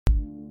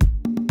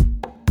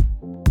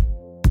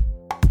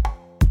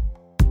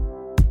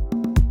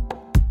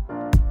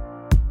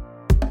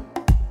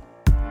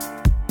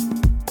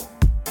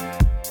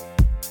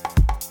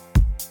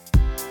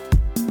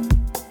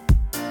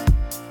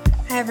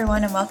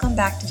and welcome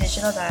back to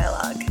Digital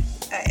Dialogue.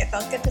 It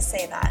felt good to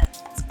say that.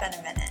 It's been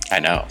a minute. I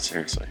know,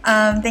 seriously.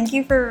 Thank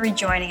you for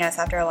rejoining us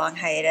after a long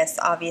hiatus.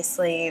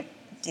 Obviously,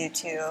 due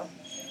to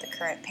the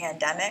current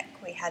pandemic,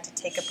 we had to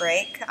take a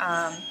break.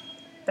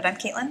 But I'm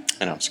Caitlin.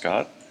 And I'm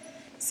Scott.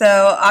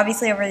 So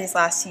obviously over these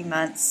last few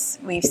months,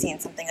 we've seen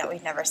something that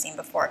we've never seen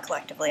before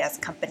collectively as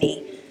a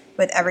company,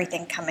 with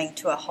everything coming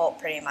to a halt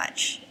pretty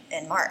much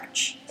in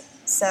March.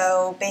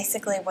 So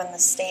basically when the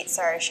state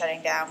started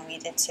shutting down, we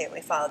did too.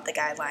 We followed the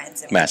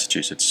guidelines. And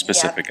Massachusetts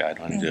specific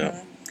guidelines,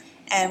 yeah.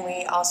 And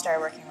we all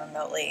started working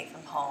remotely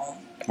from home.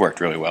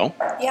 Worked really well.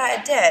 Yeah,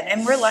 it did.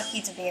 And we're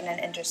lucky to be in an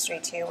industry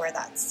too where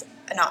that's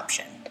an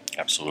option.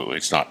 Absolutely.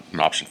 It's not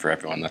an option for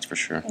everyone, that's for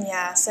sure.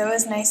 Yeah, so it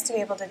was nice to be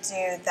able to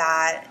do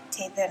that,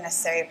 take the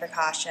necessary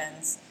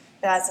precautions.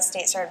 But as the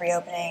state started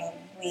reopening,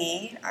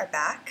 we are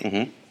back.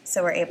 Mm-hmm.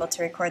 So we're able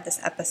to record this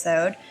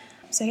episode.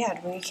 So yeah,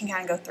 we can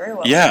kind of go through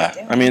what we're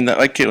doing. I mean,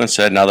 like Caitlin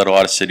said, now that a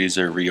lot of cities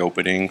are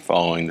reopening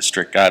following the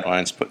strict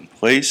guidelines put in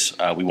place,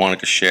 we wanted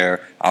to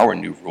share our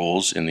new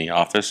rules in the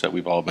office that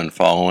we've all been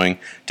following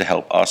to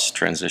help us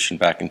transition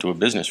back into a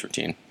business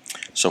routine.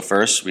 So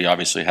first, we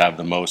obviously have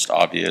the most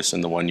obvious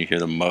and the one you hear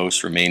the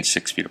most: remain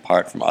 6 feet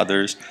apart from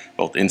others,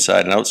 both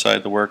inside and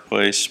outside the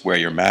workplace, wear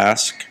your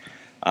mask,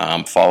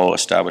 follow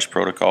established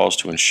protocols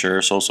to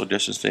ensure social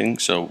distancing.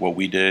 So what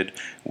we did,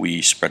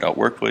 we spread out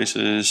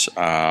workplaces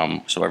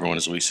so everyone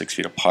is at least 6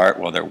 feet apart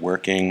while they're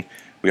working.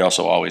 We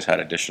also always had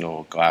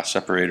additional glass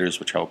separators,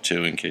 which help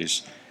too in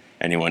case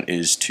anyone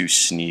is to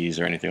sneeze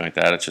or anything like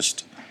that. It's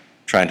just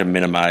trying to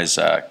minimize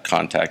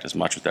contact as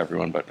much with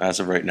everyone. But as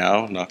of right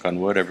now, knock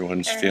on wood,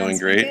 everyone's feeling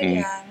great. Good,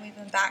 yeah, we've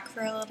been back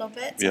for a little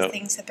bit, so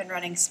things have been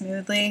running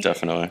smoothly.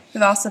 Definitely.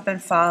 We've also been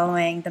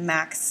following the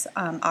max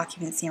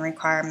occupancy and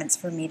requirements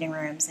for meeting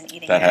rooms and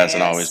eating That areas.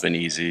 hasn't always been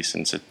easy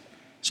since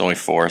it's only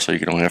 4, so you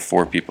can only have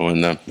 4 people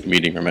in the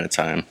meeting room at a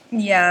time.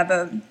 Yeah,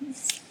 but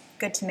it's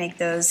good to make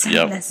those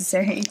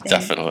necessary things.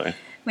 Definitely.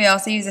 We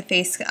also use a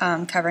face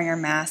covering or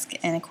mask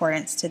in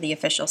accordance to the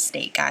official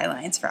state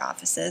guidelines for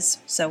offices.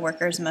 So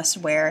workers must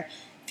wear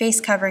face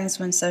coverings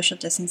when social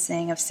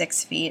distancing of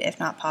 6 feet, if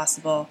not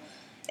possible,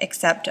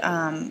 except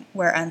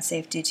where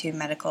unsafe due to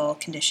medical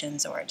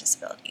conditions or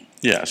disability.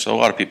 Yeah, so a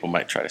lot of people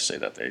might try to say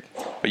that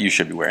but you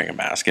should be wearing a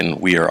mask,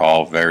 and we are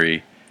all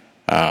very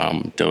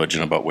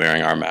diligent about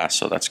wearing our masks,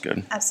 so that's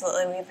good.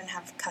 Absolutely. We even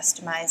have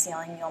customized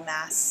Yelling Mule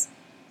masks,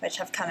 which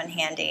have come in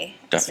handy.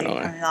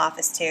 Definitely. In the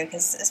office too,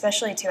 because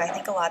especially too, I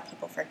think a lot of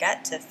people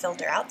forget to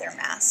filter out their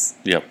masks.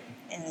 Yep.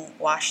 And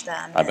wash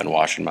them. I've been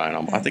washing mine,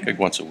 I think like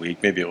once a week,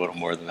 maybe a little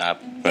more than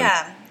that. But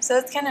yeah, so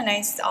it's kind of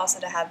nice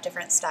also to have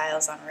different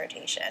styles on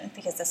rotation,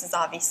 because this is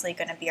obviously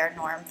going to be our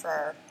norm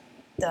for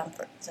the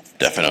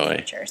definitely.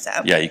 future. So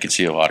yeah, you can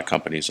see a lot of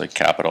companies like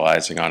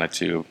capitalizing on it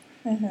too.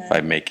 By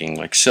making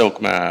like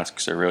silk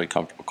masks or really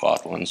comfortable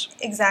cloth ones.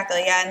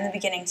 Exactly, yeah. In the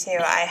beginning too,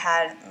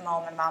 my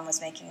mom was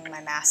making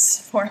my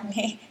masks for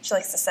me. She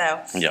likes to sew.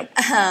 Yep.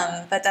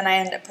 But then I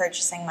ended up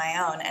purchasing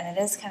my own, and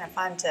it is kind of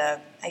fun to,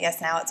 I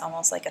guess now it's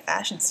almost like a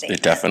fashion statement.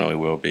 It definitely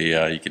will be.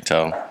 You can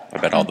tell. I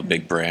bet all the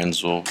big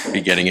brands will be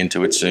getting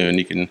into it soon.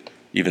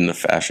 Even the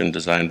fashion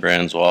design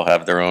brands will all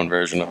have their own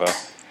version of a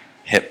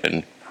hip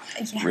and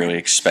really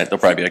expensive. They'll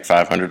probably be like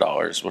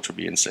 $500, which would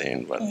be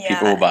insane, but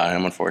people will buy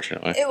them,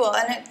 unfortunately. It will,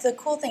 and the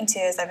cool thing too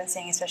is I've been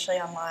seeing, especially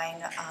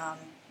online,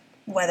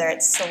 whether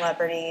it's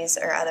celebrities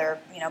or other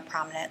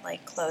prominent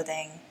like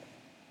clothing,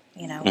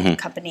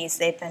 companies,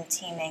 they've been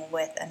teaming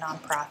with a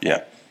nonprofit.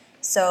 Yeah.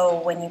 So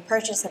when you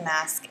purchase a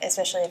mask,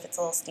 especially if it's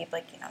a little steep,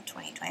 like $20,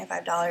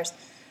 $25,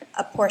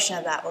 a portion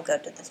of that will go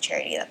to the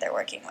charity that they're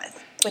working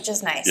with, which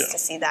is nice to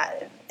see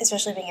that,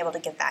 especially being able to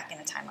give back in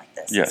a time like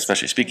this. Yeah,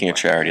 especially speaking of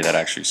charity, that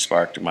actually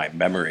sparked my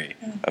memory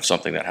of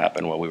something that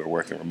happened while we were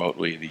working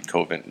remotely, the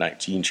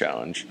COVID-19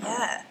 challenge.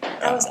 Yeah,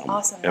 that was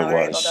awesome that we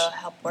were able to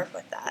help work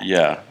with that.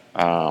 Yeah,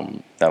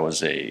 that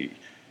was a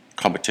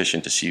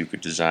competition to see who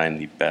could design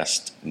the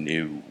best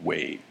new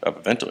way of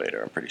a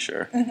ventilator, I'm pretty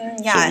sure.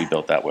 Yeah. So we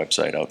built that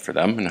website out for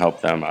them and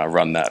helped them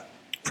run that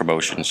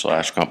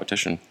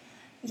promotion/competition.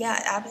 Yeah,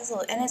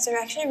 absolutely. And it's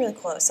actually really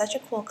cool. It was such a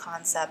cool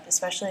concept,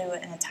 especially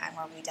in a time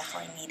where we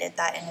definitely needed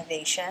that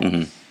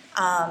innovation.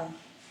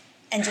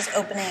 And just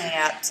opening it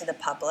up to the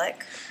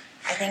public.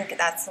 I think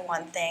that's the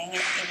one thing,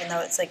 even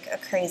though it's like a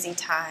crazy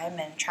time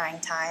and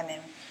trying time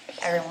and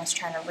everyone's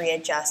trying to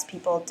readjust,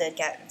 people did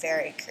get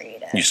very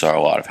creative. You saw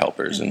a lot of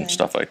helpers and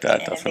stuff like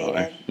that,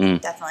 definitely.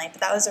 Definitely. But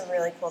that was a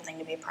really cool thing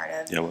to be a part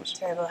of. Yeah, it was.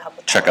 To be able to help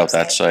with Check out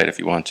that site if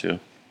you want to.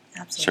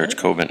 Absolutely. Search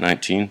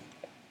COVID-19.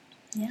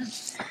 Yeah.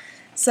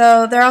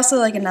 So there are also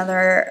like a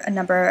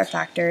number of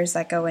factors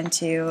that go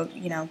into,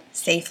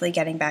 safely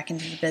getting back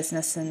into the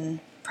business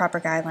and proper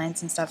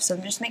guidelines and stuff. So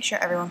just make sure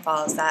everyone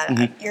follows that.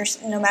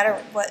 No matter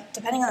what,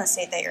 depending on the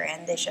state that you're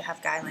in, they should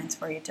have guidelines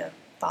for you to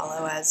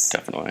follow as.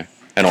 Definitely.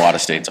 And a lot of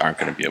states aren't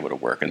going to be able to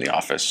work in the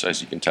office, as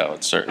you can tell.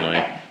 It's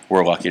certainly,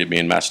 we're lucky to be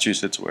in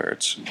Massachusetts where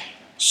it's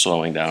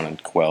slowing down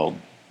and quelled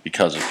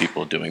because of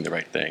people doing the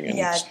right thing and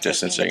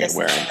distancing and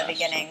wearing. In the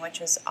beginning,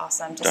 which was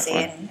awesome to see.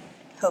 And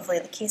hopefully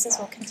the cases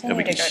will Yeah, continue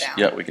we to can, go down.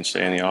 yeah, we can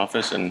stay in the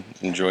office and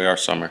enjoy our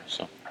summer,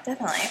 so.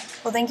 Definitely.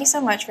 Well, thank you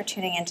so much for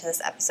tuning into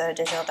this episode of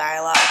Digital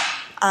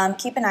Dialogue.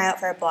 Keep an eye out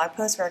for a blog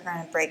post where we're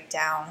going to break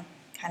down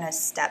kind of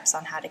steps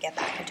on how to get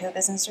back into a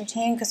business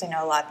routine, because we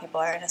know a lot of people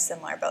are in a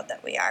similar boat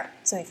that we are.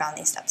 So we found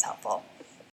these steps helpful.